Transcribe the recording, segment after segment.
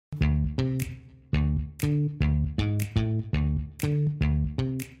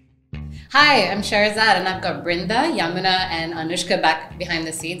Hi, I'm Sherazad, and I've got Brindha, Yamuna, and Anushka back behind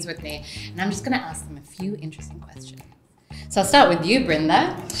the scenes with me. And I'm just going to ask them a few interesting questions. So I'll start with you,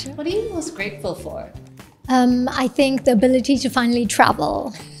 Brindha. Sure. What are you most grateful for? I think the ability to finally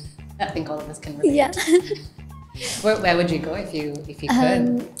travel. I think all of us can relate. Yeah. Where would you go if you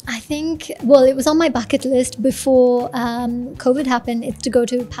could? I think, well, it was on my bucket list before COVID happened. It's to go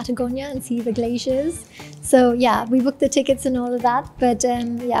to Patagonia and see the glaciers. So yeah, we booked the tickets and all of that. But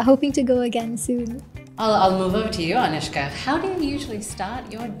yeah, hoping to go again soon. I'll move over to you, Anushka. How do you usually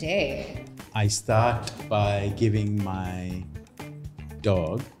start your day? I start by giving my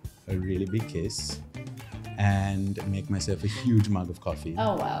dog a really big kiss and make myself a huge mug of coffee.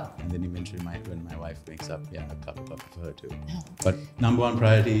 Oh, wow. And then eventually when my wife wakes up, yeah, a cup of coffee for her too. But number one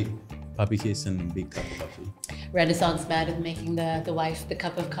priority, puppy kiss and big cup of coffee. Renaissance man with making the wife the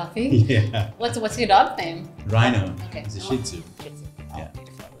cup of coffee? Yeah. What's your dog's name? Rhino. Okay. It's a Shih Tzu. Shih Tzu. Oh, Yeah.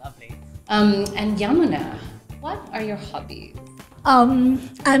 Beautiful, lovely. And Yamuna, what are your hobbies? I'm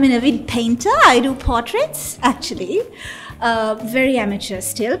an avid painter. I do portraits, actually. Very amateur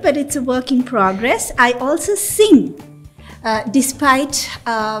still, but it's a work in progress. I also sing, despite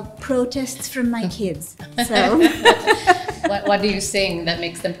protests from my kids. So, What do you sing that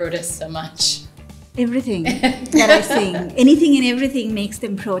makes them protest so much? everything that I sing, anything and everything makes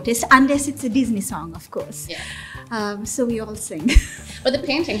them protest, unless it's a Disney song, of course. Yeah. So we all sing. But the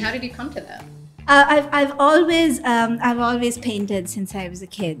painting, how did you come to that? I've always painted since I was a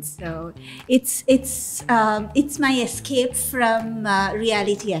kid, so it's my escape from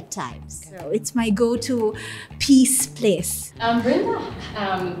reality at times. So it's my go-to peace place. Brindha,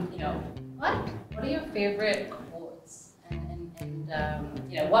 what are your favorite quotes, and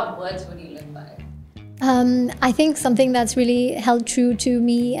what words would you live by? I think something that's really held true to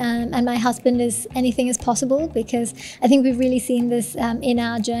me and my husband is anything is possible, because I think we've really seen this in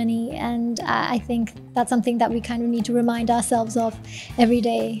our journey, and I think that's something that we kind of need to remind ourselves of every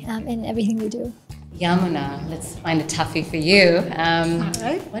day in everything we do. Yamuna, let's find a toughie for you. All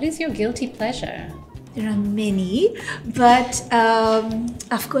right. What is your guilty pleasure? There are many, but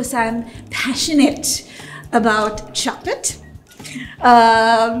of course I'm passionate about chocolate.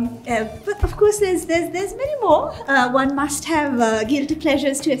 But of course, there's many more. One must have guilty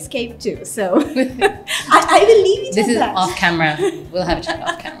pleasures to escape to. So I will leave it This at is that. off camera. We'll have a chat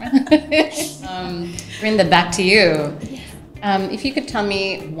off camera. Brindha, back to you. If you could tell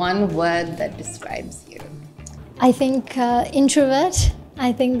me one word that describes you. I think introvert.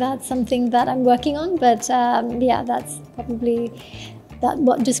 I think that's something that I'm working on, but yeah, that's probably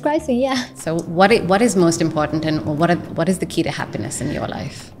what describes me, yeah. So what is most important, and what is the key to happiness in your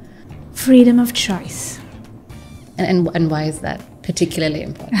life? Freedom of choice. And why is that particularly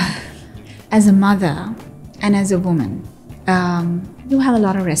important? As a mother and as a woman, you have a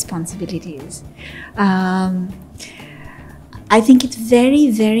lot of responsibilities. I think it's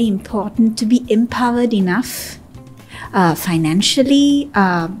very, very important to be empowered enough financially,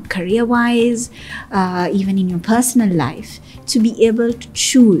 career-wise, even in your personal life, to be able to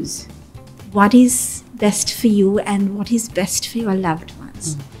choose what is best for you and what is best for your loved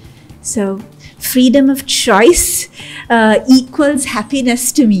ones. So freedom of choice equals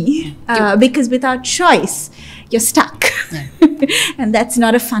happiness to me, because without choice, you're stuck. Yeah. And that's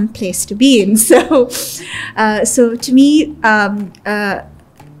not a fun place to be in. So, so to me,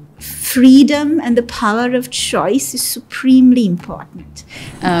 freedom and the power of choice is supremely important.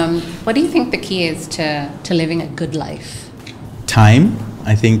 What do you think the key is to living a good life? Time.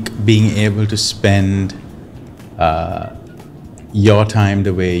 I think being able to spend your time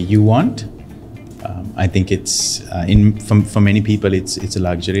the way you want. I think it's for many people it's a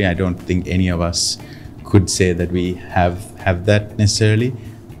luxury. I don't think any of us could say that we have that necessarily.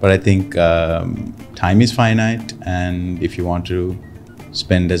 But I think time is finite, and if you want to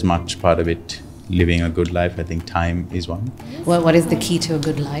spend as much part of it living a good life, I think time is one. Well, what is the key to a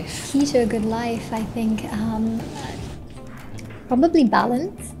good life? Key to a good life, I think, probably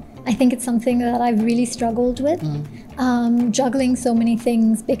balance. I think it's something that I've really struggled with, juggling so many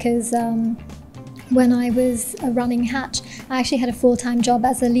things, because when I was running Hatch, I actually had a full-time job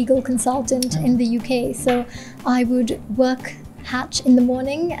as a legal consultant in the UK. So I would work Hatch in the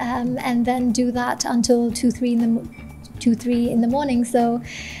morning and then do that until 2-3 in the morning. So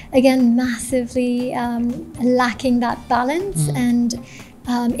again, massively lacking that balance, and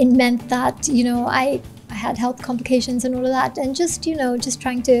it meant that I had health complications and all of that, and just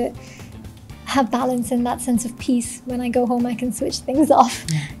trying to have balance and that sense of peace. When I go home, I can switch things off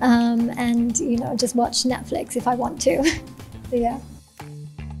and just watch Netflix if I want to. So yeah.